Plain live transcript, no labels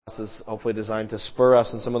is hopefully designed to spur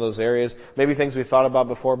us in some of those areas. Maybe things we thought about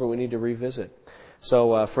before, but we need to revisit.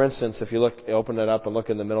 So, for instance, if you open it up and look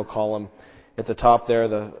in the middle column, at the top there,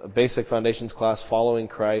 the basic foundations class, Following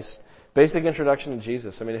Christ. Basic introduction to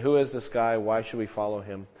Jesus. I mean, who is this guy? Why should we follow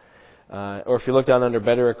him? Or if you look down under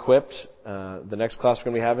Better Equipped, the next class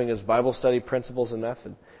we're going to be having is Bible Study Principles and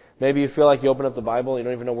Method. Maybe you feel like you open up the Bible and you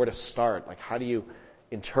don't even know where to start. Like, how do you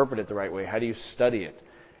interpret it the right way? How do you study it?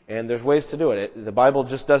 And there's ways to do it. The Bible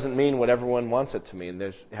just doesn't mean what everyone wants it to mean.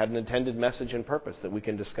 It had an intended message and purpose that we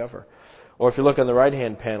can discover. Or if you look on the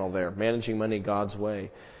right-hand panel there, Managing Money God's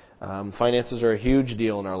Way. Finances are a huge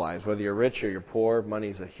deal in our lives. Whether you're rich or you're poor, money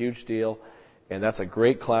is a huge deal. And that's a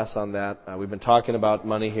great class on that. We've been talking about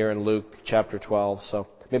money here in Luke chapter 12. So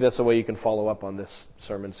maybe that's a way you can follow up on this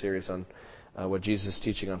sermon series on what Jesus'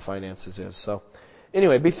 teaching on finances is. So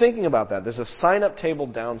anyway, be thinking about that. There's a sign-up table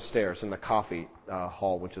downstairs in the coffee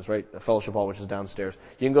hall, which is right, the fellowship hall, which is downstairs.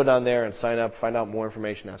 You can go down there and sign up, find out more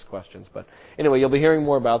information, ask questions. But anyway, you'll be hearing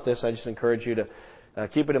more about this. I just encourage you to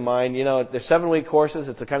keep it in mind. You know, they're 7-week courses.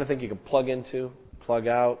 It's the kind of thing you can plug into, plug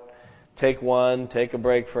out, take one, take a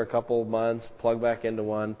break for a couple of months, plug back into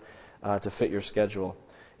one to fit your schedule.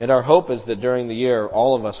 And our hope is that during the year,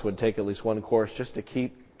 all of us would take at least one course just to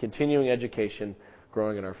keep continuing education,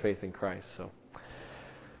 growing in our faith in Christ. So,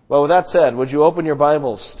 well, with that said, would you open your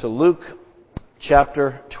Bibles to Luke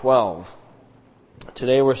chapter 12.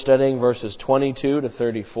 Today we're studying verses 22 to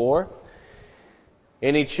 34.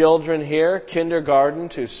 Any children here, kindergarten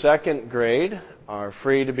to second grade, are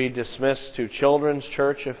free to be dismissed to children's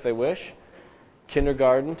church if they wish.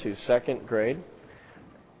 Kindergarten to second grade.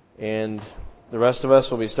 And the rest of us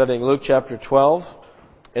will be studying Luke chapter 12.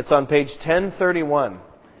 It's on page 1031.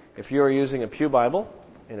 If you are using a Pew Bible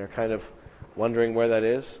and are kind of wondering where that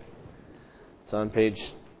is, it's on page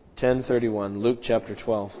 1031, Luke chapter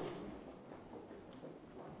 12.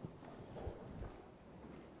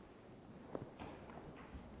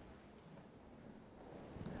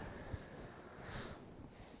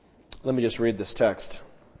 Let me just read this text,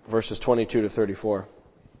 verses 22 to 34.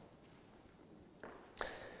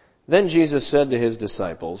 Then Jesus said to his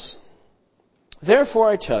disciples, "Therefore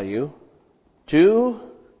I tell you, do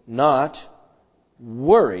not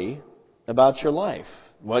worry about your life,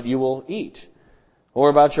 what you will eat, or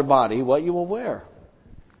about your body, what you will wear.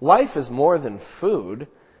 Life is more than food,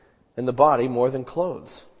 and the body more than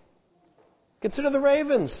clothes. Consider the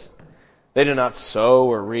ravens. They do not sow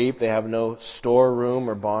or reap. They have no storeroom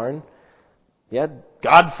or barn. Yet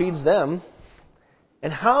God feeds them.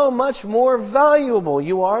 And how much more valuable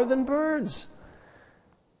you are than birds.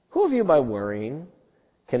 Who of you by worrying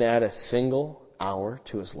can add a single hour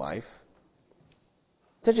to his life?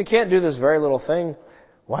 Since you can't do this very little thing,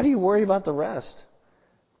 why do you worry about the rest?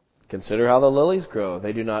 Consider how the lilies grow.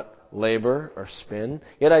 They do not labor or spin.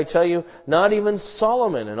 Yet I tell you, not even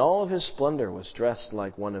Solomon in all of his splendor was dressed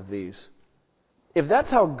like one of these. If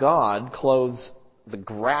that's how God clothes the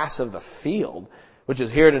grass of the field, which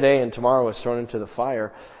is here today and tomorrow is thrown into the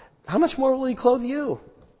fire, how much more will he clothe you,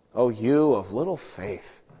 O you of little faith?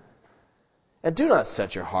 And do not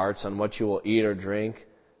set your hearts on what you will eat or drink.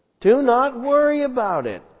 Do not worry about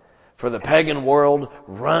it, for the pagan world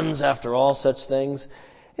runs after all such things,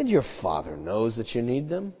 and your Father knows that you need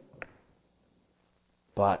them.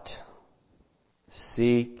 But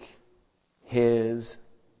seek His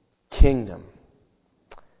kingdom,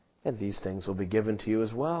 and these things will be given to you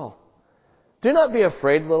as well. Do not be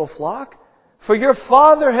afraid, little flock, for your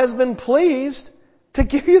Father has been pleased to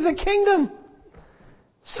give you the kingdom.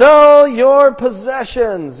 Sell your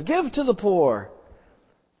possessions, give to the poor.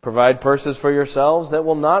 Provide purses for yourselves that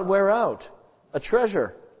will not wear out, a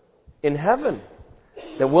treasure in heaven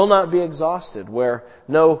that will not be exhausted, where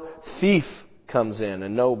no thief comes in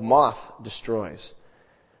and no moth destroys.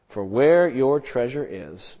 For where your treasure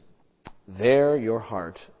is, there your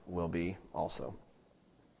heart will be also."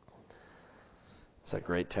 It's a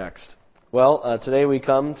great text. Well, today we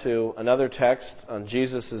come to another text on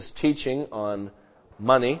Jesus' teaching on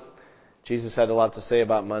money. Jesus had a lot to say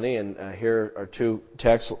about money, and here are two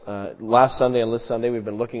texts. Last Sunday and this Sunday we've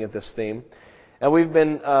been looking at this theme. And we've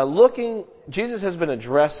been Jesus has been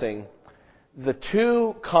addressing the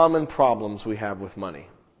two common problems we have with money.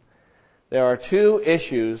 There are two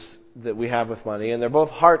issues that we have with money, and they're both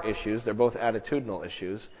heart issues. They're both attitudinal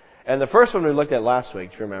issues. And the first one we looked at last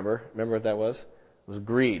week, do you remember? Remember what that was? It was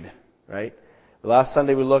greed, right? Last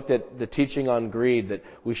Sunday we looked at the teaching on greed, that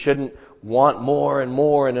we shouldn't want more and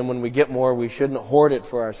more, and then when we get more, we shouldn't hoard it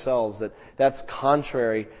for ourselves. That's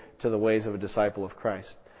contrary to the ways of a disciple of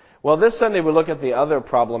Christ. Well, this Sunday we look at the other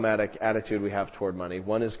problematic attitude we have toward money.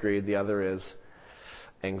 One is greed, the other is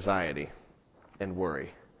anxiety and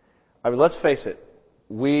worry. I mean, let's face it.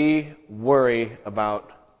 We worry about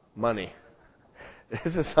money.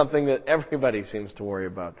 This is something that everybody seems to worry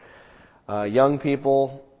about. Young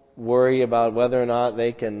people worry about whether or not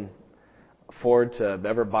they can afford to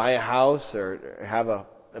ever buy a house or have a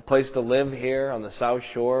place to live here on the South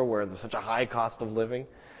Shore where there's such a high cost of living.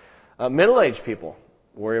 Middle-aged people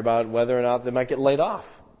worry about whether or not they might get laid off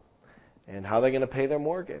and how they're going to pay their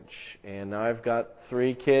mortgage. And now I've got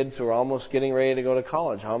 3 kids who are almost getting ready to go to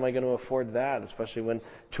college. How am I going to afford that, especially when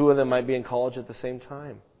 2 of them might be in college at the same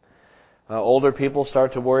time? Older people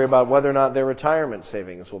start to worry about whether or not their retirement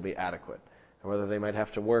savings will be adequate or whether they might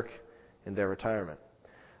have to work in their retirement.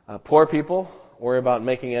 Poor people worry about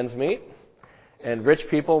making ends meet, and rich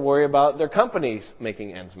people worry about their companies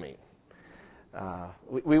making ends meet.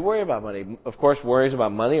 We worry about money. Of course, worries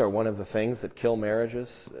about money are one of the things that kill marriages.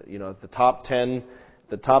 You know, the top 10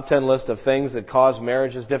 list of things that cause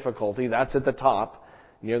marriages difficulty, that's at the top,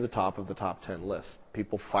 near the top of the top 10 list.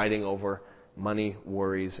 People fighting over money,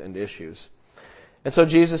 worries, and issues. And so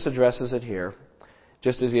Jesus addresses it here,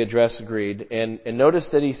 just as he addressed greed. And notice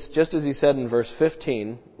that just as he said in verse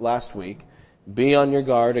 15 last week, be on your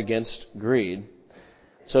guard against greed.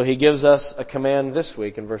 So he gives us a command this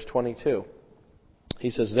week in verse 22. He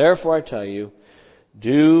says, therefore I tell you,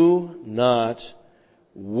 do not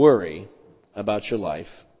worry about your life,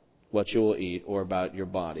 what you will eat, or about your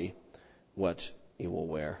body, what you will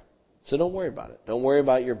wear. So don't worry about it. Don't worry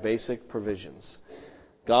about your basic provisions.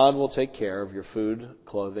 God will take care of your food,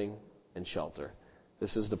 clothing, and shelter.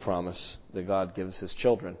 This is the promise that God gives His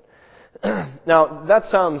children. Now, that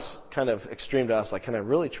sounds kind of extreme to us. Like, can I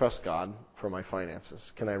really trust God for my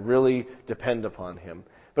finances? Can I really depend upon Him?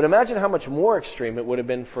 But imagine how much more extreme it would have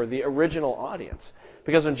been for the original audience.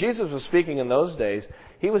 Because when Jesus was speaking in those days,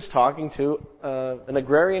 He was talking to an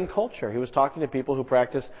agrarian culture. He was talking to people who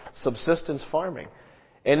practiced subsistence farming.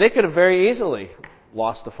 And they could have very easily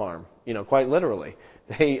lost the farm, quite literally.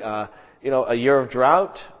 They, a year of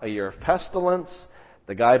drought, a year of pestilence,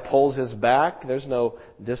 the guy pulls his back, there's no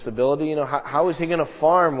disability. How is he going to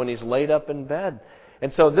farm when he's laid up in bed?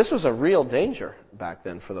 And so this was a real danger back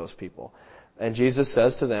then for those people. And Jesus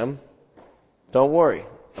says to them, don't worry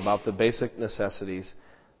about the basic necessities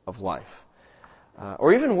of life.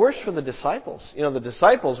 Or even worse for the disciples. The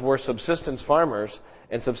disciples were subsistence farmers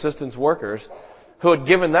and subsistence workers who had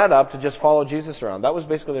given that up to just follow Jesus around. That was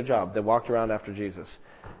basically their job. They walked around after Jesus.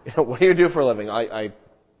 What do you do for a living? I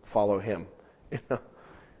follow Him.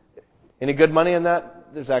 Any good money in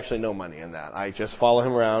that? There's actually no money in that. I just follow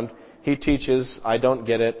Him around. He teaches, I don't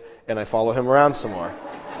get it, and I follow Him around some more.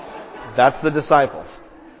 That's the disciples.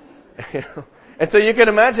 And so you can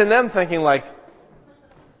imagine them thinking like,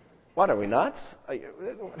 what, are we nuts? Where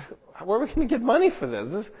are we going to get money for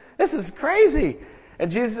this? This is crazy.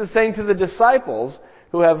 And Jesus is saying to the disciples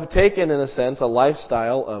who have taken, in a sense, a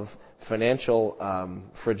lifestyle of financial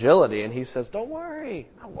fragility, and He says, don't worry.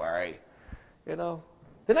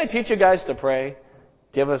 Didn't I teach you guys to pray?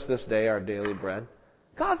 Give us this day our daily bread.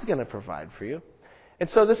 God's going to provide for you. And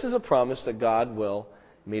so this is a promise that God will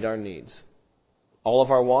meet our needs. All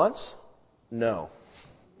of our wants? No.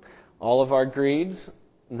 All of our greeds?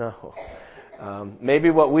 No.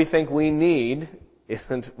 Maybe what we think we need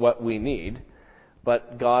isn't what we need,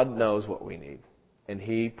 but God knows what we need. And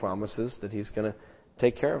He promises that He's going to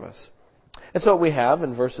take care of us. And so what we have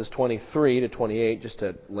in verses 23 to 28, just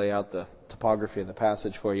to lay out the topography of the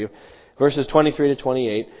passage for you, verses 23 to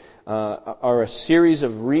 28 are a series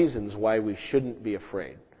of reasons why we shouldn't be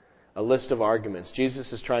afraid. A list of arguments.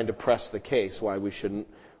 Jesus is trying to press the case why we shouldn't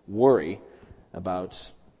worry about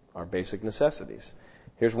our basic necessities.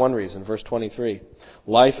 Here's one reason, verse 23.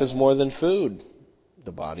 Life is more than food.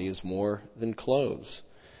 The body is more than clothes.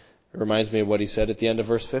 It reminds me of what He said at the end of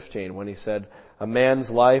verse 15 when He said, a man's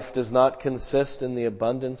life does not consist in the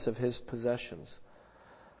abundance of his possessions.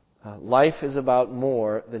 Life is about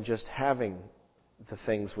more than just having the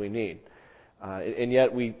things we need. And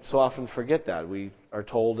yet we so often forget that. We are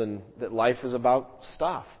told that life is about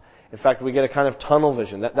stuff. In fact, we get a kind of tunnel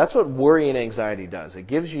vision. That's what worry and anxiety does. It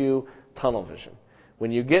gives you tunnel vision.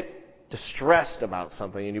 When you get distressed about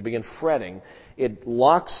something and you begin fretting, it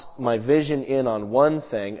locks my vision in on one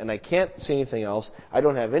thing and I can't see anything else. I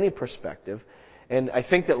don't have any perspective. And I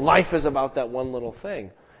think that life is about that one little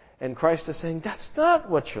thing. And Christ is saying, that's not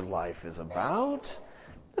what your life is about.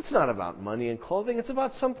 It's not about money and clothing. It's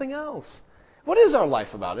about something else. What is our life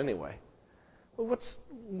about anyway?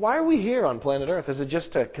 Why are we here on planet Earth? Is it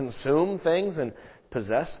just to consume things and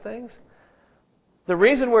possess things? The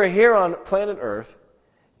reason we're here on planet Earth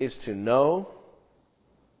is to know,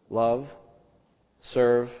 love,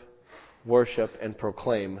 serve, worship, and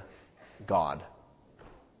proclaim God.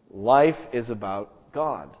 Life is about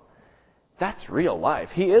God. That's real life.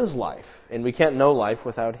 He is life, and we can't know life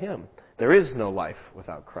without Him. There is no life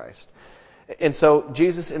without Christ. And so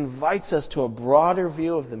Jesus invites us to a broader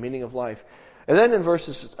view of the meaning of life. And then in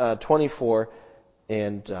verses 24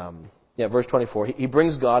 and verse 24, he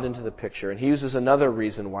brings God into the picture, and he uses another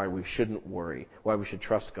reason why we shouldn't worry, why we should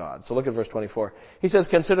trust God. So look at verse 24. He says,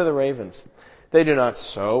 "Consider the ravens. They do not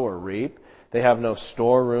sow or reap. They have no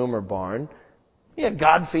storeroom or barn. Yet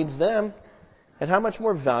God feeds them. And how much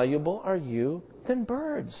more valuable are you than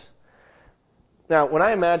birds?" Now, when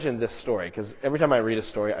I imagine this story, because every time I read a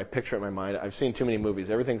story, I picture it in my mind. I've seen too many movies.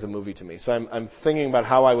 Everything's a movie to me. So I'm thinking about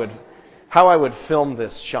how I would film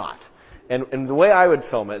this shot. And the way I would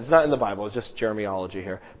film it, it's not in the Bible, it's just Jeremiology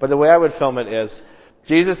here. But the way I would film it is,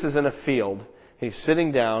 Jesus is in a field. He's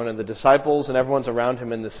sitting down, and the disciples and everyone's around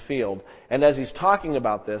him in this field. And as he's talking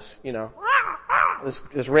about this,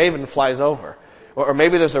 this raven flies over. Or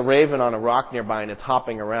maybe there's a raven on a rock nearby and it's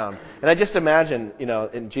hopping around. And I just imagine,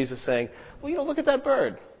 in Jesus saying, well, look at that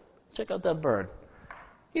bird. Check out that bird.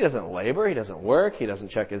 He doesn't labor. He doesn't work. He doesn't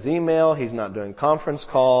check his email. He's not doing conference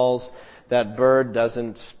calls. That bird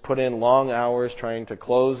doesn't put in long hours trying to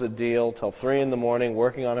close a deal till 3 a.m.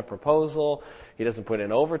 working on a proposal. He doesn't put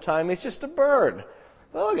in overtime. He's just a bird.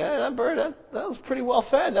 Oh, okay, that bird, that was pretty well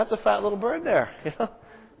fed. That's a fat little bird there.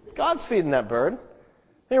 God's feeding that bird.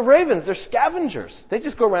 They're ravens. They're scavengers. They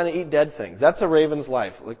just go around and eat dead things. That's a raven's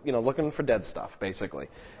life, looking for dead stuff, basically.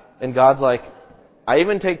 And God's like, I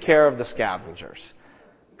even take care of the scavengers.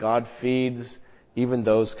 God feeds even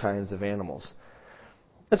those kinds of animals.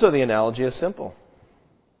 And so the analogy is simple.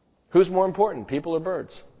 Who's more important, people or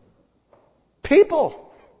birds?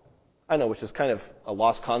 People! I know, which is kind of a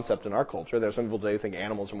lost concept in our culture. There are some people today who think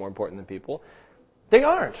animals are more important than people. They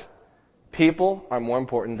aren't. People are more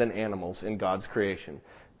important than animals in God's creation.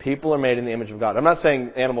 People are made in the image of God. I'm not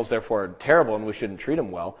saying animals, therefore, are terrible and we shouldn't treat them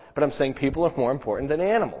well, but I'm saying people are more important than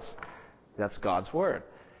animals. That's God's word.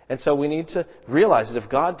 And so we need to realize that if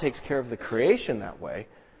God takes care of the creation that way,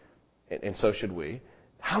 and so should we,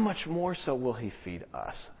 how much more so will He feed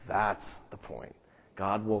us? That's the point.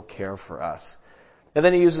 God will care for us. And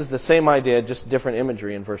then he uses the same idea, just different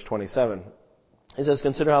imagery in verse 27. He says,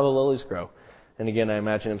 "Consider how the lilies grow." And again, I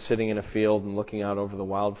imagine him sitting in a field and looking out over the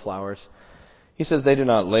wildflowers. He says they do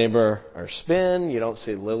not labor or spin. You don't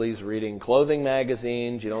see lilies reading clothing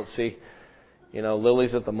magazines. You don't see,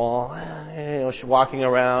 lilies at the mall, walking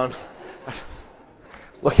around,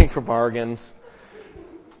 looking for bargains.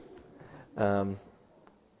 And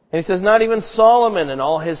he says, not even Solomon in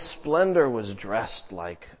all his splendor was dressed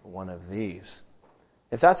like one of these.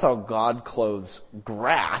 If that's how God clothes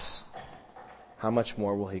grass, how much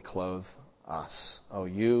more will He clothe us? Oh,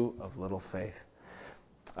 you of little faith.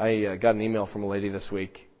 I got an email from a lady this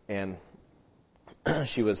week, and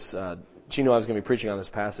she knew I was going to be preaching on this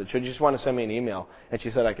passage. She just wanted to send me an email, and she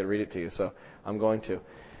said I could read it to you, so I'm going to.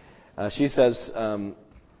 She says,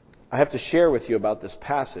 I have to share with you about this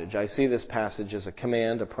passage. I see this passage as a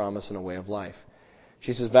command, a promise, and a way of life.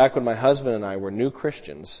 She says, back when my husband and I were new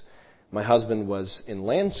Christians, my husband was in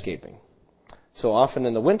landscaping. So often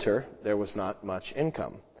in the winter, there was not much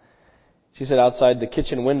income. She said, outside the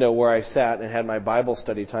kitchen window where I sat and had my Bible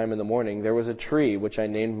study time in the morning, there was a tree which I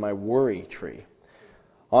named my worry tree.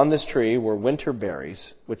 On this tree were winter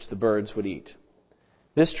berries, which the birds would eat.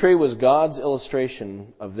 This tree was God's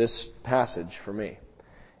illustration of this passage for me.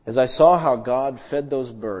 As I saw how God fed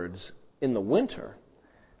those birds in the winter,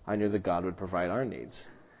 I knew that God would provide our needs.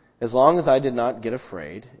 As long as I did not get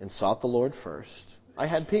afraid and sought the Lord first, I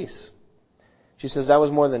had peace. She says, that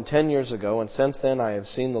was more than 10 years ago, and since then I have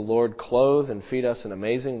seen the Lord clothe and feed us in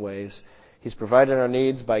amazing ways. He's provided our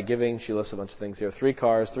needs by giving, she lists a bunch of things here, 3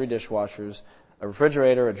 cars, 3 dishwashers, a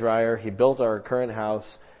refrigerator, a dryer. He built our current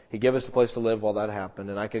house. He gave us a place to live while that happened,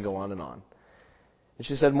 and I could go on and on. And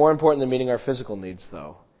she said, more important than meeting our physical needs,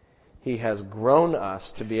 though, He has grown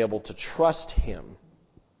us to be able to trust Him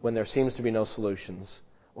when there seems to be no solutions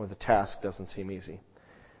or the task doesn't seem easy.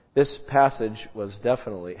 This passage has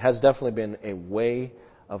definitely been a way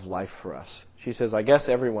of life for us. She says, I guess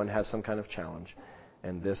everyone has some kind of challenge,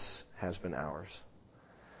 and this has been ours.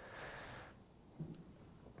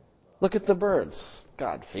 Look at the birds.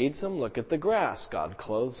 God feeds them. Look at the grass. God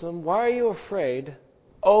clothes them. Why are you afraid,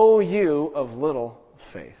 O you of little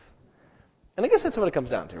faith? And I guess that's what it comes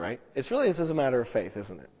down to, right? This is a matter of faith,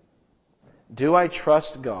 isn't it? Do I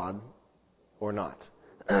trust God or not?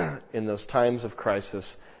 In those times of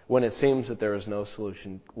crisis, when it seems that there is no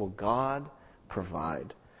solution, will God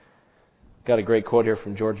provide? Got a great quote here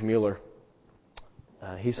from George Mueller.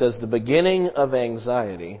 He says, the beginning of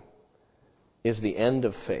anxiety is the end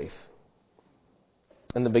of faith.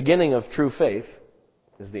 And the beginning of true faith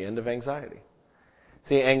is the end of anxiety.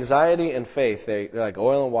 See, anxiety and faith, they're like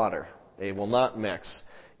oil and water. They will not mix.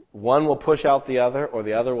 One will push out the other, or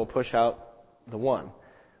the other will push out the one.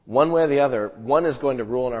 One way or the other, one is going to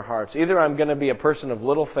rule in our hearts. Either I'm going to be a person of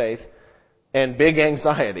little faith and big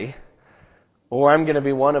anxiety, or I'm going to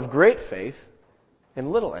be one of great faith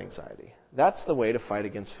and little anxiety. That's the way to fight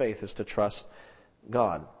against faith, is to trust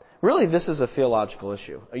God. Really, this is a theological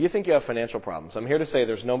issue. You think you have financial problems. I'm here to say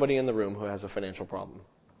there's nobody in the room who has a financial problem.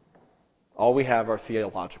 All we have are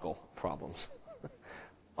theological problems.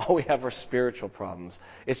 All we have are spiritual problems.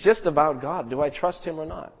 It's just about God. Do I trust Him or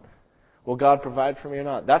not? Will God provide for me or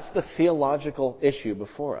not? That's the theological issue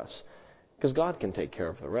before us. Because God can take care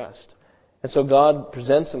of the rest. And so God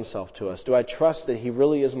presents Himself to us. Do I trust that He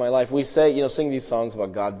really is my life? We say, sing these songs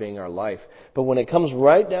about God being our life. But when it comes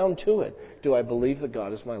right down to it, do I believe that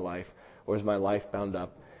God is my life? Or is my life bound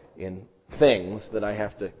up in things that I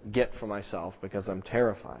have to get for myself because I'm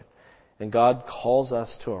terrified? And God calls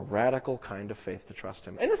us to a radical kind of faith to trust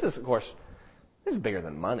Him. And this is, of course, this is bigger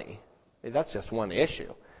than money. That's just one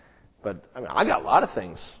issue. But I got a lot of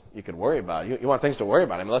things you could worry about. You want things to worry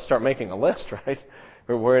about. Let's start making a list, right?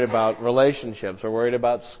 We're worried about relationships. We're worried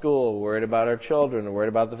about school. We're worried about our children. We're worried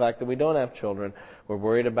about the fact that we don't have children. We're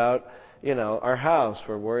worried about, our house.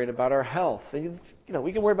 We're worried about our health. We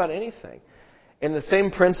can worry about anything. And the same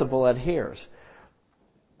principle adheres.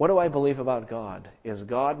 What do I believe about God? Is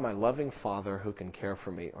God my loving Father who can care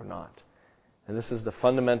for me or not? And this is the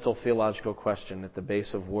fundamental theological question at the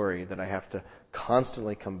base of worry that I have to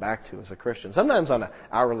constantly come back to as a Christian. Sometimes on an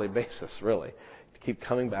hourly basis, really, to keep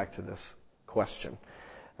coming back to this question.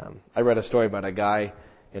 I read a story about a guy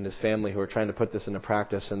and his family who were trying to put this into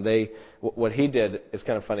practice, and what he did is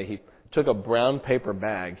kind of funny. He took a brown paper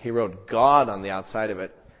bag, he wrote God on the outside of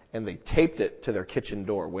it, and they taped it to their kitchen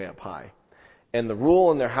door way up high. And the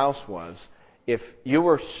rule in their house was, if you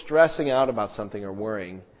were stressing out about something or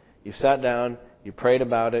worrying, you sat down, you prayed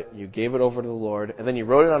about it, you gave it over to the Lord, and then you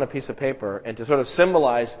wrote it on a piece of paper, and to sort of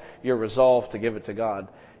symbolize your resolve to give it to God,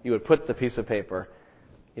 you would put the piece of paper,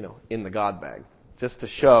 in the God bag, just to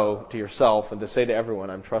show to yourself and to say to everyone,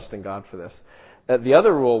 I'm trusting God for this. The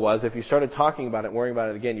other rule was, if you started talking about it, worrying about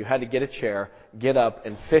it again, you had to get a chair, get up,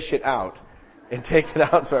 and fish it out, and take it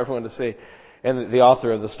out so everyone to see. And the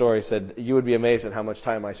author of the story said, you would be amazed at how much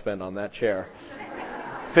time I spend on that chair,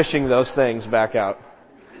 fishing those things back out.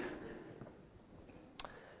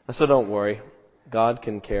 So don't worry. God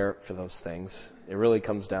can care for those things. It really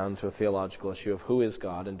comes down to a theological issue of who is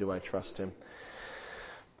God and do I trust Him.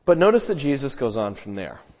 But notice that Jesus goes on from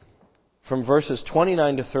there. From verses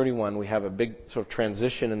 29 to 31, we have a big sort of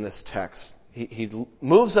transition in this text. He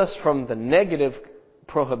moves us from the negative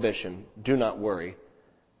prohibition, do not worry,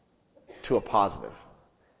 to a positive.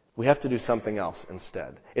 We have to do something else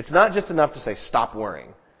instead. It's not just enough to say, stop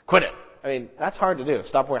worrying. Quit it. That's hard to do.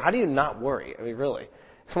 Stop worrying. How do you not worry? Really.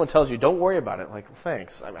 Someone tells you, don't worry about it. Like, well,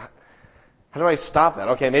 thanks. How do I stop that?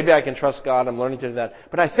 Okay, maybe I can trust God. I'm learning to do that.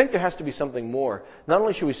 But I think there has to be something more. Not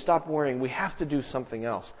only should we stop worrying, we have to do something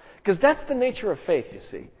else. Because that's the nature of faith, you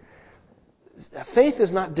see. Faith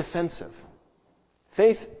is not defensive.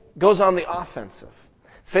 Faith goes on the offensive.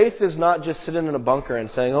 Faith is not just sitting in a bunker and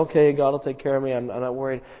saying, okay, God will take care of me, I'm not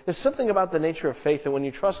worried. There's something about the nature of faith that when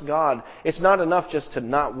you trust God, it's not enough just to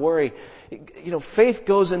not worry. Faith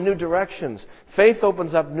goes in new directions. Faith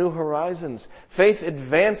opens up new horizons. Faith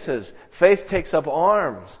advances. Faith takes up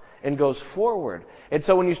arms and goes forward. And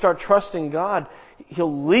so when you start trusting God,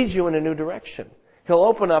 He'll lead you in a new direction. He'll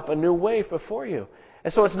open up a new way before you.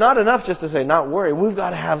 And so it's not enough just to say, not worry. We've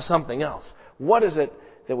got to have something else. What is it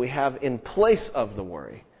that we have in place of the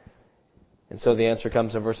worry? And so the answer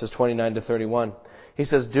comes in verses 29 to 31. He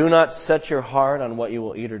says, do not set your heart on what you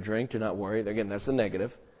will eat or drink. Do not worry. Again, that's the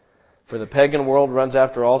negative. For the pagan world runs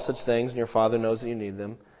after all such things, and your Father knows that you need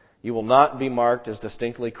them. You will not be marked as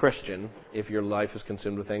distinctly Christian if your life is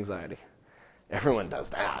consumed with anxiety. Everyone does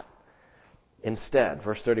that. Instead,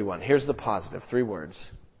 verse 31, here's the positive. 3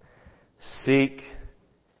 words. Seek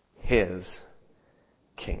His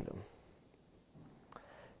kingdom.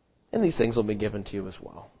 And these things will be given to you as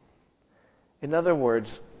well. In other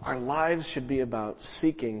words, our lives should be about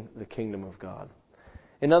seeking the kingdom of God.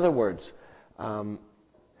 In other words,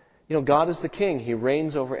 God is the king. He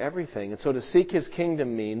reigns over everything. And so to seek His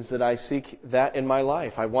kingdom means that I seek that in my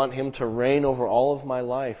life. I want Him to reign over all of my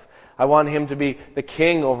life. I want Him to be the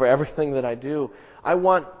king over everything that I do. I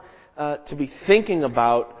want to be thinking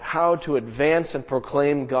about how to advance and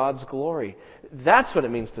proclaim God's glory. That's what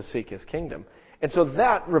it means to seek His kingdom. And so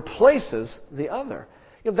that replaces the other.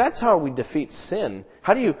 That's how we defeat sin.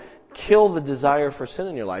 How do you kill the desire for sin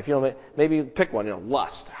in your life? Maybe pick one,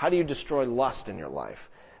 lust. How do you destroy lust in your life?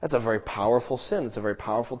 That's a very powerful sin. It's a very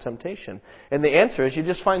powerful temptation. And the answer is you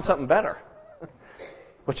just find something better,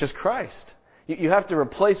 which is Christ. You have to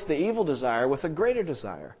replace the evil desire with a greater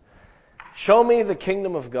desire. Show me the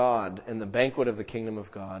kingdom of God and the banquet of the kingdom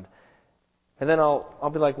of God. And then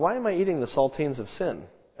I'll be like, why am I eating the saltines of sin?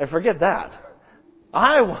 And forget that.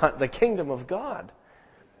 I want the kingdom of God.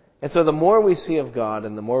 And so the more we see of God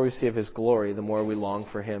and the more we see of His glory, the more we long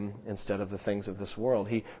for Him instead of the things of this world.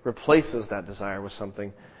 He replaces that desire with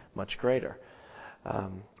something much greater.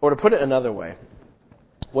 Or to put it another way,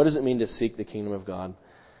 what does it mean to seek the kingdom of God?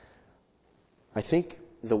 I think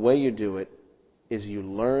the way you do it is you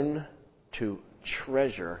learn to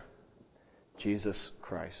treasure Jesus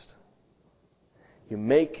Christ. You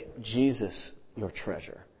make Jesus your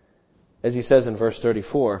treasure. As He says in verse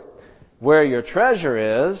 34, where your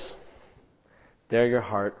treasure is, there your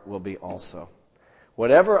heart will be also.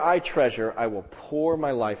 Whatever I treasure, I will pour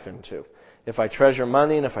my life into. If I treasure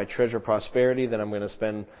money and if I treasure prosperity, then I'm going to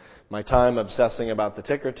spend my time obsessing about the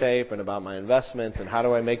ticker tape and about my investments and how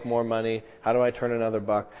do I make more money, how do I turn another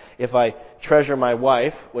buck. If I treasure my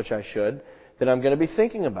wife, which I should, then I'm going to be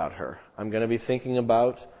thinking about her. I'm going to be thinking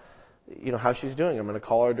about how she's doing. I'm going to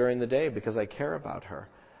call her during the day because I care about her.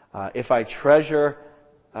 If I treasure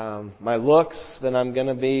my looks, then I'm going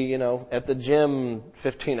to be, at the gym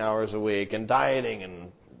 15 hours a week and dieting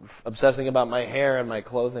and obsessing about my hair and my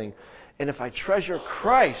clothing. And if I treasure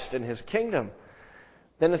Christ and His kingdom,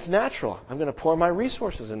 then it's natural. I'm going to pour my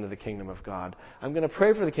resources into the kingdom of God. I'm going to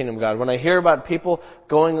pray for the kingdom of God. When I hear about people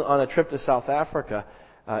going on a trip to South Africa,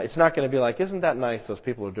 it's not going to be like, isn't that nice, those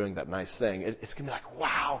people are doing that nice thing. It's going to be like,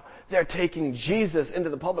 wow, they're taking Jesus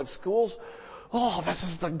into the public schools. Oh, this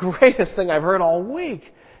is the greatest thing I've heard all week.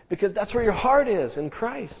 Because that's where your heart is, in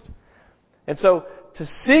Christ. And so, to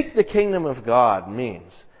seek the kingdom of God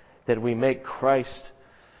means that we make Christ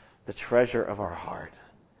the treasure of our heart.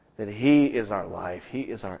 That He is our life. He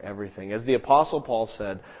is our everything. As the Apostle Paul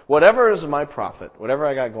said, whatever is my profit, whatever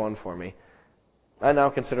I got going for me, I now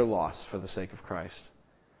consider loss for the sake of Christ.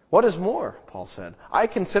 What is more, Paul said, I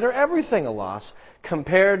consider everything a loss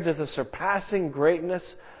compared to the surpassing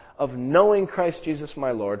greatness of knowing Christ Jesus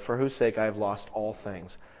my Lord, for whose sake I have lost all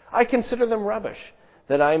things. I consider them rubbish,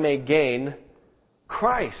 that I may gain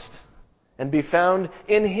Christ and be found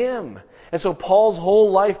in Him. And so Paul's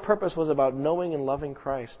whole life purpose was about knowing and loving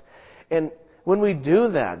Christ. And when we do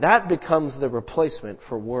that, that becomes the replacement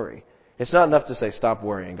for worry. It's not enough to say, stop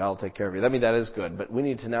worrying, God will take care of you. I mean, that is good, but we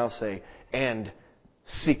need to now say, and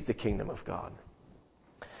seek the kingdom of God.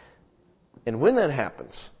 And when that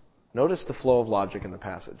happens, notice the flow of logic in the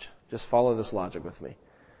passage. Just follow this logic with me.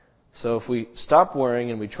 So if we stop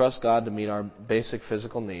worrying and we trust God to meet our basic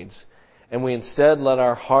physical needs, and we instead let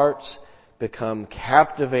our hearts become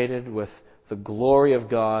captivated with the glory of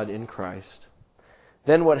God in Christ,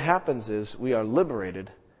 then what happens is we are liberated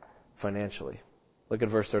financially. Look at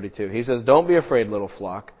verse 32. He says, don't be afraid, little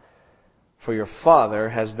flock, for your Father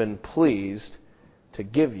has been pleased to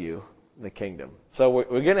give you the kingdom. So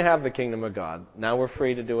we're going to have the kingdom of God. Now we're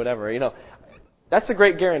free to do whatever. That's a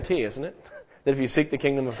great guarantee, isn't it? That if you seek the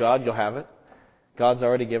kingdom of God, you'll have it. God's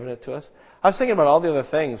already given it to us. I was thinking about all the other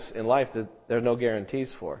things in life that there are no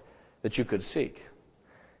guarantees for, that you could seek.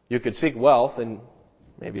 You could seek wealth, and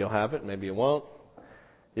maybe you'll have it, maybe you won't.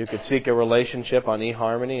 You could seek a relationship on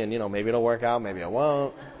eHarmony, and maybe it'll work out, maybe it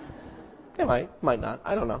won't. It might not.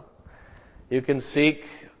 I don't know. You can seek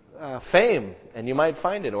fame, and you might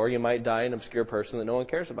find it, or you might die an obscure person that no one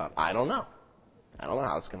cares about. I don't know. I don't know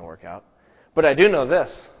how it's going to work out. But I do know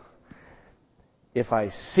this. If I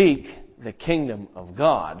seek the kingdom of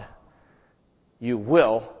God, you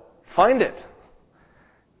will find it.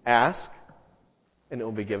 Ask, and it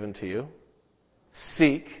will be given to you.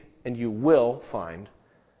 Seek, and you will find.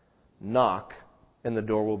 Knock, and the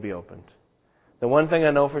door will be opened. The one thing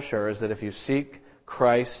I know for sure is that if you seek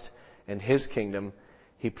Christ and His kingdom,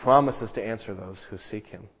 He promises to answer those who seek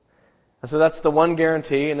Him. And so that's the one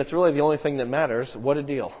guarantee, and it's really the only thing that matters. What a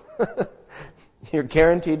deal. You're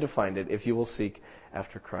guaranteed to find it if you will seek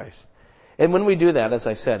after Christ. And when we do that, as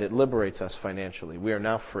I said, it liberates us financially. We are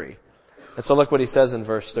now free. And so look what he says in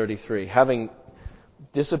verse 33. Having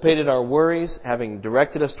dissipated our worries, having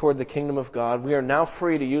directed us toward the kingdom of God, we are now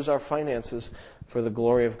free to use our finances for the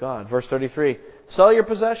glory of God. Verse 33, sell your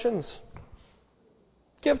possessions.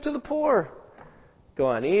 Give to the poor. Go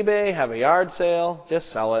on eBay, have a yard sale,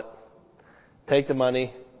 just sell it. Take the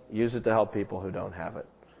money, use it to help people who don't have it.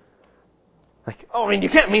 You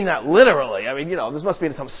can't mean that literally. This must be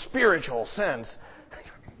in some spiritual sense.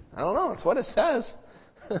 I don't know. It's what it says.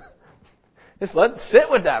 Just sit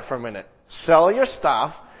with that for a minute. Sell your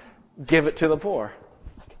stuff, give it to the poor.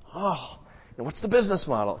 Oh, and what's the business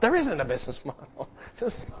model? There isn't a business model.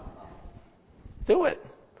 Just do it.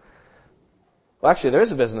 Well, actually, there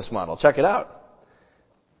is a business model. Check it out.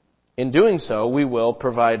 In doing so, we will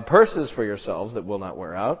provide purses for yourselves that will not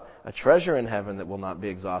wear out, a treasure in heaven that will not be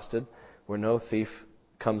exhausted, where no thief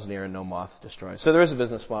comes near and no moth destroys. So there is a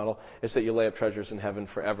business model. It's that you lay up treasures in heaven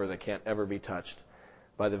forever that can't ever be touched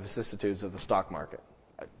by the vicissitudes of the stock market.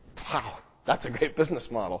 Wow, that's a great business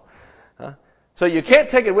model. Huh? So you can't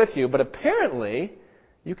take it with you, but apparently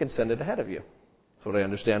you can send it ahead of you. That's what I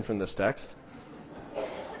understand from this text.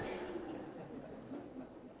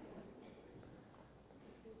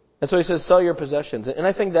 And so he says, sell your possessions. And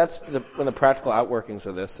I think that's one of the practical outworkings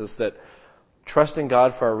of this, is that trusting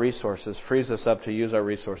God for our resources frees us up to use our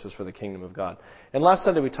resources for the kingdom of God. And last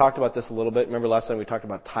Sunday we talked about this a little bit. Remember last Sunday we talked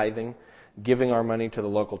about tithing, giving our money to the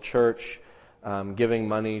local church, giving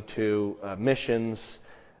money to missions,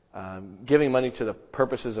 giving money to the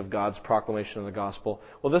purposes of God's proclamation of the gospel.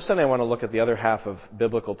 Well, this Sunday I want to look at the other half of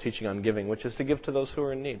biblical teaching on giving, which is to give to those who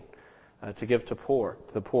are in need. To give to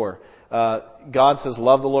the poor. God says,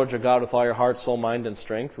 love the Lord your God with all your heart, soul, mind, and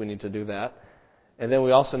strength. We need to do that. And then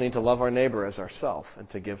we also need to love our neighbor as ourselves and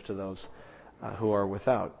to give to those who are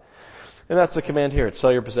without. And that's the command here. It's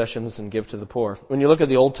sell your possessions and give to the poor. When you look at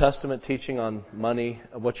the Old Testament teaching on money,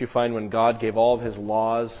 what you find when God gave all of His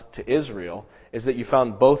laws to Israel is that you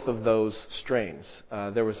found both of those strains.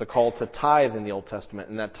 There was a call to tithe in the Old Testament,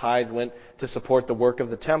 and that tithe went to support the work of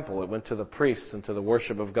the temple. It went to the priests and to the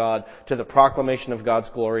worship of God, to the proclamation of God's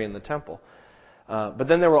glory in the temple. But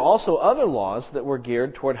then there were also other laws that were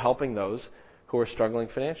geared toward helping those who were struggling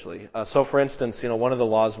financially. So for instance, one of the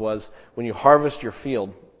laws was when you harvest your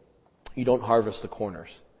field, you don't harvest the corners.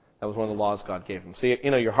 That was one of the laws God gave them. So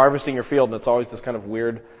you're harvesting your field, and it's always this kind of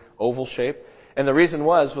weird oval shape. And the reason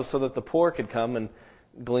was so that the poor could come and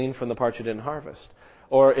glean from the part you didn't harvest.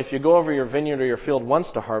 Or if you go over your vineyard or your field once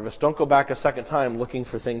to harvest, don't go back a second time looking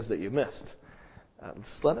for things that you missed.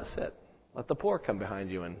 Just let it sit. Let the poor come behind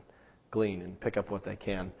you and glean and pick up what they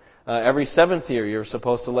can. Every seventh year, you're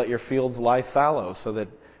supposed to let your fields lie fallow so that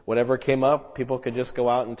whatever came up, people could just go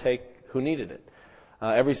out and take who needed it.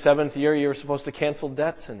 Every seventh year, you were supposed to cancel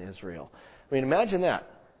debts in Israel. I mean, imagine that.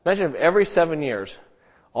 Imagine if every 7 years,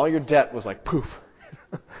 all your debt was like poof.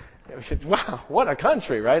 Wow, what a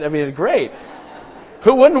country, right? I mean, great.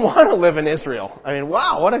 Who wouldn't want to live in Israel? I mean,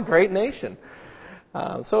 wow, what a great nation.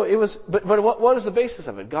 So it was, but what was the basis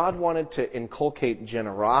of it? God wanted to inculcate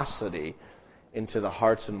generosity into the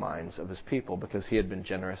hearts and minds of His people because He had been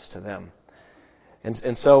generous to them.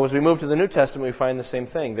 And so as we move to the New Testament, we find the same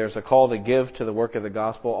thing. There's a call to give to the work of the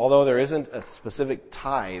gospel, although there isn't a specific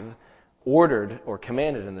tithe ordered or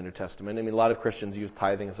commanded in the New Testament. I mean, a lot of Christians use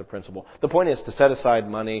tithing as a principle. The point is to set aside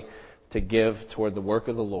money to give toward the work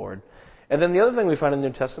of the Lord. And then the other thing we find in the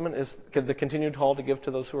New Testament is the continued call to give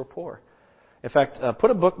to those who are poor. In fact,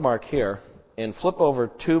 put a bookmark here and flip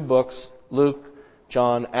over 2 books, Luke,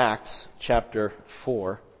 John, Acts, chapter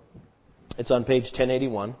 4. It's on page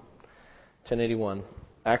 1081. 1081,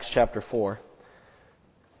 Acts chapter 4.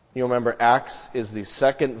 You'll remember Acts is the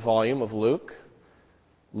second volume of Luke.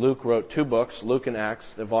 Luke wrote 2 books, Luke and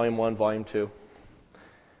Acts, volume 1, volume 2.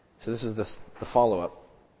 So this is the follow-up.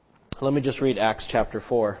 Let me just read Acts chapter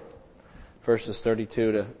 4, verses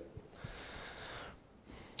 32 to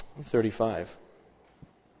 35.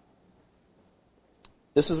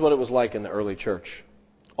 This is what it was like in the early church.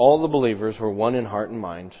 All the believers were one in heart and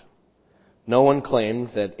mind. No one claimed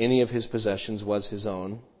that any of his possessions was his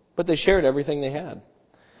own, but they shared everything they had.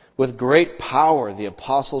 With great power, the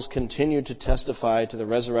apostles continued to testify to the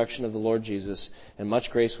resurrection of the Lord Jesus, and much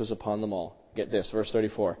grace was upon them all. Get this, verse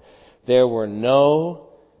 34. There were no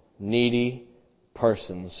needy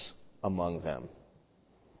persons among them.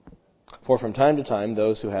 For from time to time,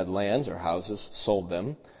 those who had lands or houses sold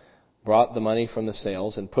them, brought the money from the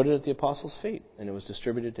sales, and put it at the apostles' feet, and it was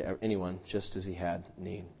distributed to anyone just as he had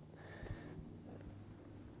need.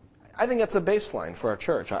 I think that's a baseline for our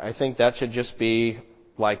church. I think that should just be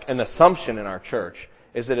like an assumption in our church,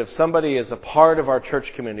 is that if somebody is a part of our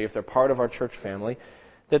church community, if they're part of our church family,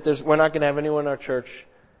 that we're not going to have anyone in our church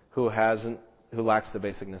who lacks the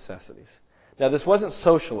basic necessities. Now, this wasn't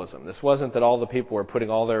socialism. This wasn't that all the people were putting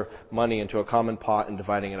all their money into a common pot and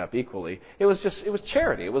dividing it up equally. It was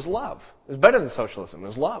charity. It was love. It was better than socialism. It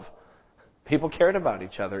was love. People cared about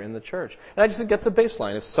each other in the church. And I just think that's a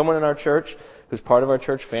baseline. If someone in our church who's part of our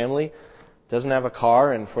church family doesn't have a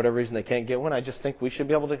car and for whatever reason they can't get one, I just think we should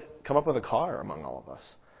be able to come up with a car among all of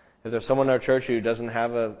us. If there's someone in our church who doesn't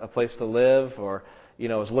have a place to live or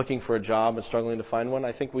is looking for a job and struggling to find one,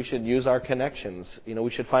 I think we should use our connections.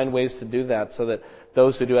 We should find ways to do that so that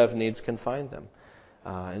those who do have needs can find them.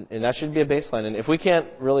 And that should be a baseline. And if we can't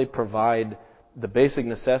really provide the basic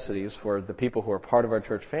necessities for the people who are part of our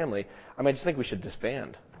church family, I just think we should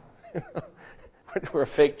disband. We're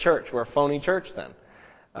a fake church. We're a phony church then.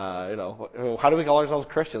 How do we call ourselves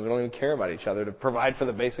Christians? We don't even care about each other to provide for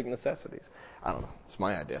the basic necessities. I don't know. It's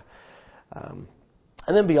my idea.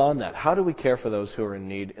 And then beyond that, how do we care for those who are in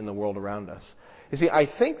need in the world around us? You see, I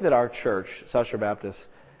think that our church, South Shore Baptist,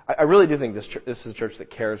 I really do think this is a church that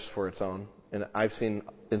cares for its own. And I've seen,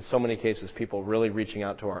 in so many cases, people really reaching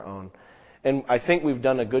out to our own. And I think we've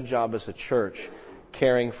done a good job as a church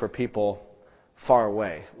caring for people far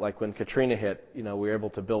away. Like when Katrina hit, we were able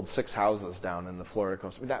to build 6 houses down in the Florida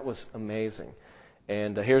coast. That was amazing.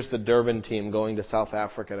 And here's the Durban team going to South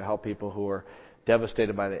Africa to help people who are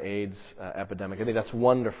devastated by the AIDS epidemic. I think that's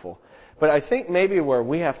wonderful. But I think maybe where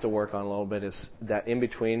we have to work on a little bit is that in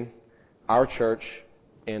between our church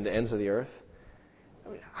and the ends of the earth.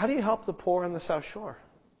 How do you help the poor on the South Shore?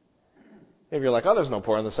 Maybe you're like, oh, there's no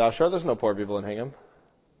poor on the South Shore. There's no poor people in Hingham.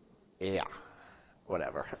 Yeah,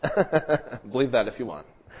 whatever. Believe that if you want.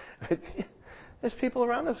 There's people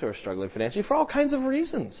around us who are struggling financially for all kinds of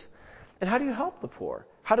reasons. And how do you help the poor?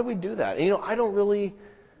 How do we do that? And, I don't really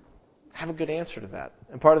have a good answer to that.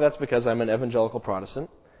 And part of that's because I'm an evangelical Protestant.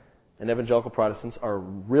 And evangelical Protestants are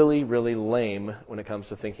really, really lame when it comes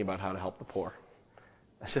to thinking about how to help the poor.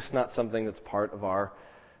 That's just not something that's part of our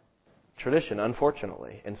tradition,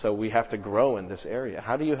 unfortunately. And so we have to grow in this area.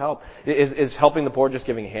 How do you help? Is helping the poor just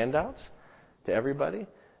giving handouts to everybody?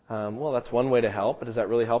 Well, that's one way to help, but does that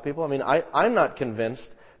really help people? I'm not convinced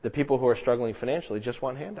that people who are struggling financially just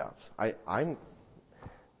want handouts. I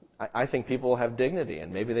think people have dignity,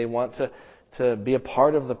 and maybe they want to be a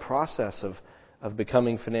part of the process of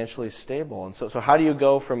becoming financially stable. And so how do you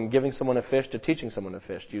go from giving someone a fish to teaching someone to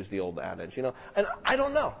fish, to use the old adage? And I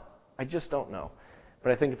don't know. I just don't know.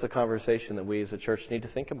 But I think it's a conversation that we as a church need to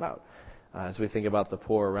think about as we think about the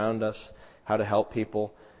poor around us, how to help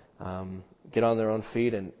people get on their own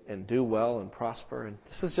feet and do well and prosper. And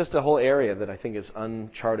this is just a whole area that I think is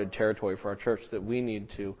uncharted territory for our church that we need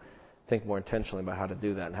to think more intentionally about how to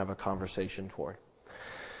do that and have a conversation toward.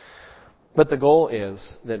 But the goal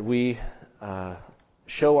is that we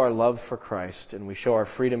show our love for Christ and we show our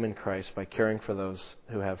freedom in Christ by caring for those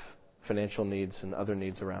who have financial needs and other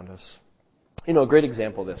needs around us. A great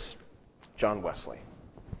example of this, John Wesley.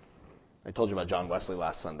 I told you about John Wesley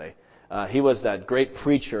last Sunday. He was that great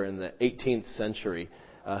preacher in the 18th century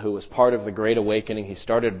who was part of the Great Awakening. He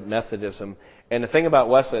started Methodism. And the thing about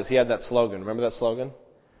Wesley is he had that slogan. Remember that slogan?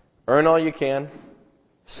 Earn all you can,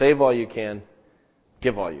 save all you can,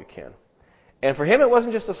 give all you can. And for him, it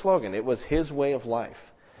wasn't just a slogan. It was his way of life.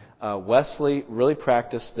 Wesley really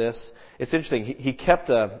practiced this. It's interesting. He kept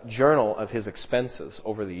a journal of his expenses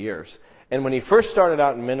over the years. And when he first started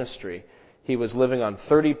out in ministry, he was living on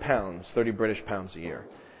 30 British pounds a year,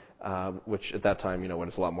 which at that time,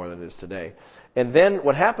 was a lot more than it is today. And then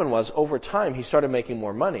what happened was, over time, he started making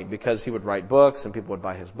more money because he would write books and people would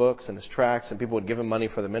buy his books and his tracts and people would give him money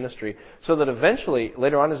for the ministry. So that eventually,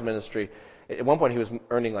 later on in his ministry, at one point he was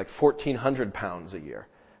earning like 1,400 pounds a year.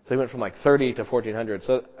 So he went from like 30 to 1,400.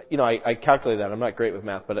 So, I calculated that. I'm not great with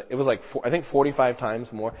math, but it was like, I think 45 times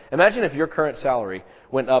more. Imagine if your current salary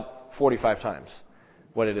went up 45 times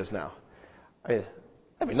what it is now. That'd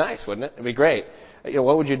be nice, wouldn't it? It'd be great.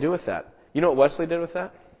 What would you do with that? You know what Wesley did with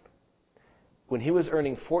that? When he was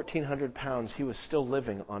earning 1,400 pounds, he was still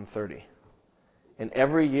living on 30. And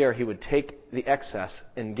every year he would take the excess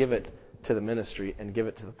and give it to the ministry and give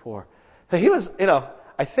it to the poor. So he was,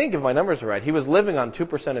 I think if my numbers are right, he was living on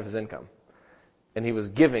 2% of his income. And he was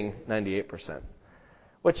giving 98%.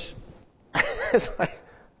 Which is like,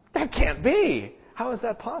 that can't be. How is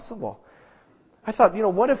that possible? I thought,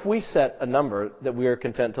 what if we set a number that we are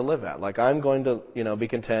content to live at? Like, I'm going to, be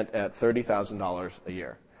content at $30,000 a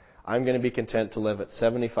year. I'm going to be content to live at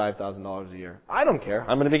 $75,000 a year. I don't care.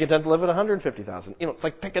 I'm going to be content to live at $150,000. It's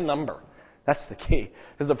like pick a number. That's the key.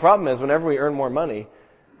 Because the problem is whenever we earn more money,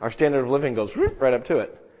 our standard of living goes right up to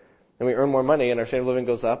it. And we earn more money and our standard of living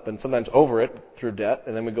goes up and sometimes over it through debt.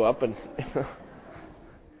 And then we go up and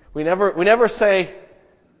we never say,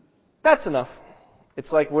 that's enough.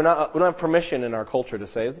 It's like we don't have permission in our culture to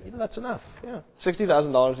say, that's enough. Yeah,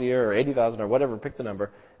 $60,000 a year or $80,000 or whatever, pick the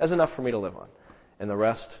number. That's enough for me to live on. And the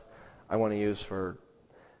rest I want to use for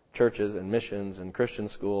churches and missions and Christian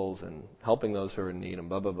schools and helping those who are in need and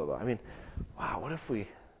blah, blah, blah, blah. Wow, what if we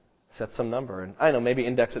set some number? And I know, maybe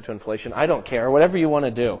index it to inflation. I don't care. Whatever you want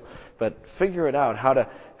to do. But figure it out,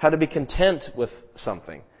 how to be content with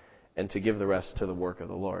something. and to give the rest to the work of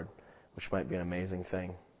the Lord, which might be an amazing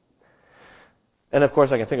thing. And of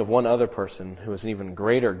course, I can think of one other person who was an even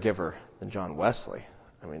greater giver than John Wesley.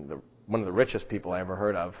 I mean, one of the richest people I ever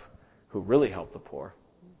heard of who really helped the poor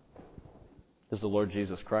is the Lord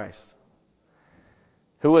Jesus Christ.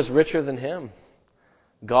 Who was richer than Him?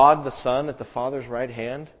 God the Son at the Father's right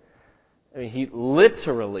hand. I mean, He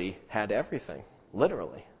literally had everything.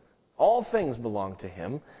 Literally. All things belong to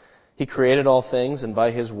Him. He created all things, and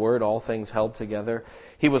by His word all things held together.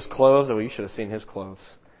 He was clothed, you should have seen His clothes.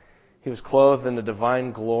 He was clothed in the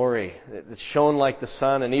divine glory that shone like the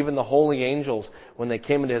sun, and even the holy angels, when they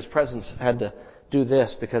came into His presence, had to do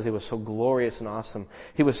this because He was so glorious and awesome.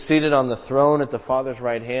 He was seated on the throne at the Father's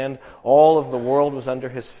right hand. All of the world was under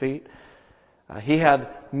His feet. He had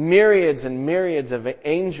myriads and myriads of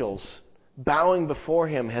angels bowing before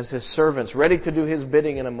Him as His servants, ready to do His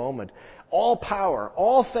bidding in a moment. All power,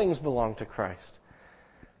 all things belong to Christ.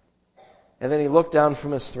 And then He looked down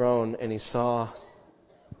from His throne and He saw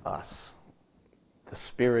us, the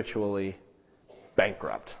spiritually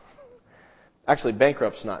bankrupt. Actually,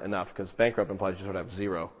 bankrupt's not enough, because bankrupt implies you sort of have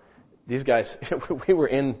zero. These guys, we were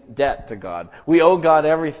in debt to God. We owe God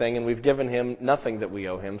everything, and we've given Him nothing that we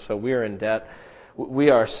owe Him, so we are in debt. We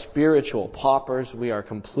are spiritual paupers. We are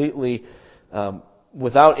completely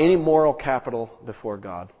without any moral capital before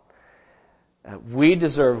God. We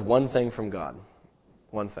deserve one thing from God.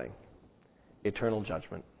 One thing. Eternal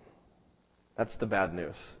judgment. That's the bad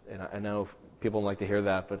news. And I know people don't like to hear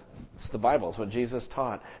that, but it's the Bible. It's what Jesus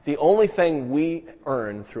taught. The only thing we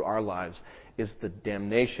earn through our lives is the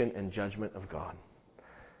damnation and judgment of God.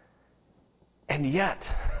 And yet,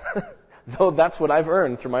 though that's what I've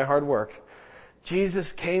earned through my hard work,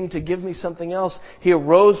 Jesus came to give me something else. He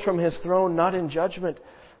arose from His throne not in judgment,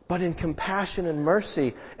 but in compassion and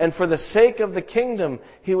mercy. And for the sake of the kingdom,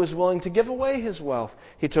 He was willing to give away His wealth.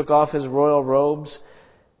 He took off His royal robes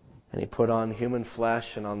and He put on human flesh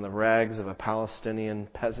and on the rags of a Palestinian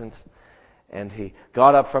peasant. And He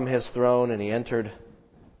got up from His throne and He entered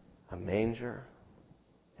a manger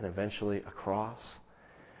and eventually a cross.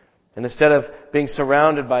 And instead of being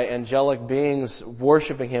surrounded by angelic beings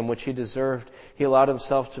worshiping Him, which He deserved, He allowed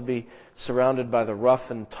Himself to be surrounded by the rough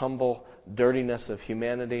and tumble dirtiness of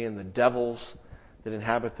humanity and the devils that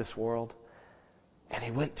inhabit this world. And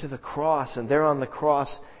He went to the cross, and there on the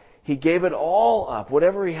cross, He gave it all up,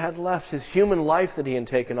 whatever He had left, His human life that He had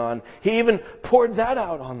taken on. He even poured that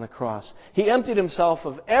out on the cross. He emptied Himself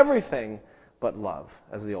of everything but love,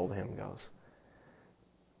 as the old hymn goes.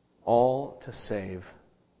 All to save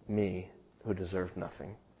me who deserved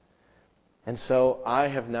nothing. And so I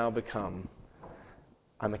have now become,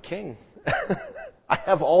 I'm a king. I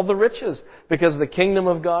have all the riches because the kingdom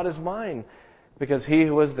of God is mine. Because He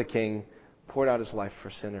who was the king poured out His life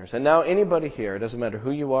for sinners. And now anybody here, it doesn't matter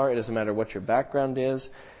who you are, it doesn't matter what your background is,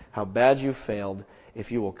 how bad you failed,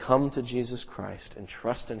 if you will come to Jesus Christ and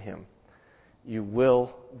trust in Him, you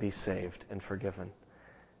will be saved and forgiven.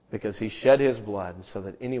 Because He shed His blood so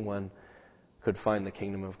that anyone could find the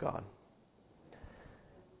kingdom of God.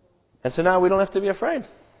 And so now we don't have to be afraid.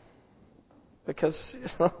 Because,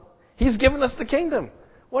 He's given us the kingdom.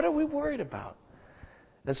 What are we worried about?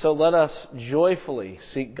 And so let us joyfully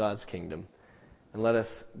seek God's kingdom. And let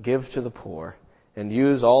us give to the poor. And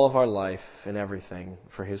use all of our life and everything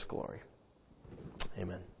for His glory.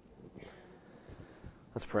 Amen.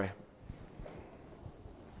 Let's pray.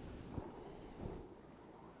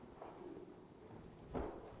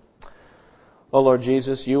 Oh Lord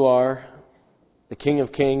Jesus, You are the King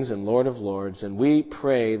of kings and Lord of lords, and we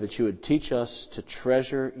pray that You would teach us to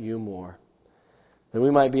treasure You more. That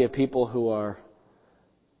we might be a people who are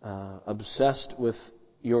obsessed with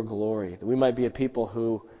Your glory. That we might be a people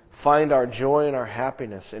who find our joy and our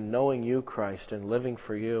happiness in knowing You, Christ, and living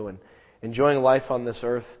for You, and enjoying life on this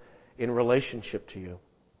earth in relationship to You.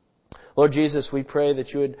 Lord Jesus, we pray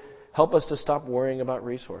that You would help us to stop worrying about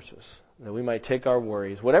resources. That we might take our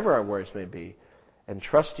worries, whatever our worries may be, and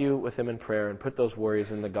trust You with them in prayer and put those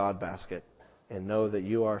worries in the God basket and know that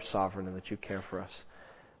You are sovereign and that You care for us.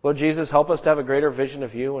 Lord Jesus, help us to have a greater vision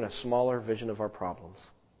of You and a smaller vision of our problems.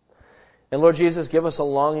 And Lord Jesus, give us a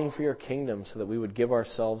longing for Your kingdom so that we would give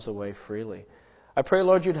ourselves away freely. I pray,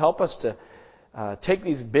 Lord, You'd help us to take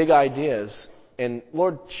these big ideas and,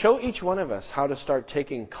 Lord, show each one of us how to start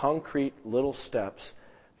taking concrete little steps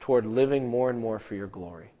toward living more and more for Your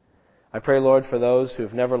glory. I pray, Lord, for those who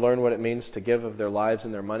have never learned what it means to give of their lives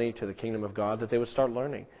and their money to the kingdom of God, that they would start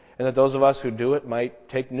learning. And that those of us who do it might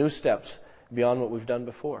take new steps beyond what we've done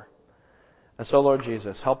before. And so, Lord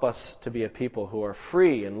Jesus, help us to be a people who are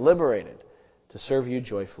free and liberated to serve You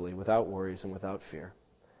joyfully, without worries and without fear.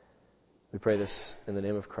 We pray this in the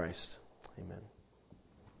name of Christ. Amen.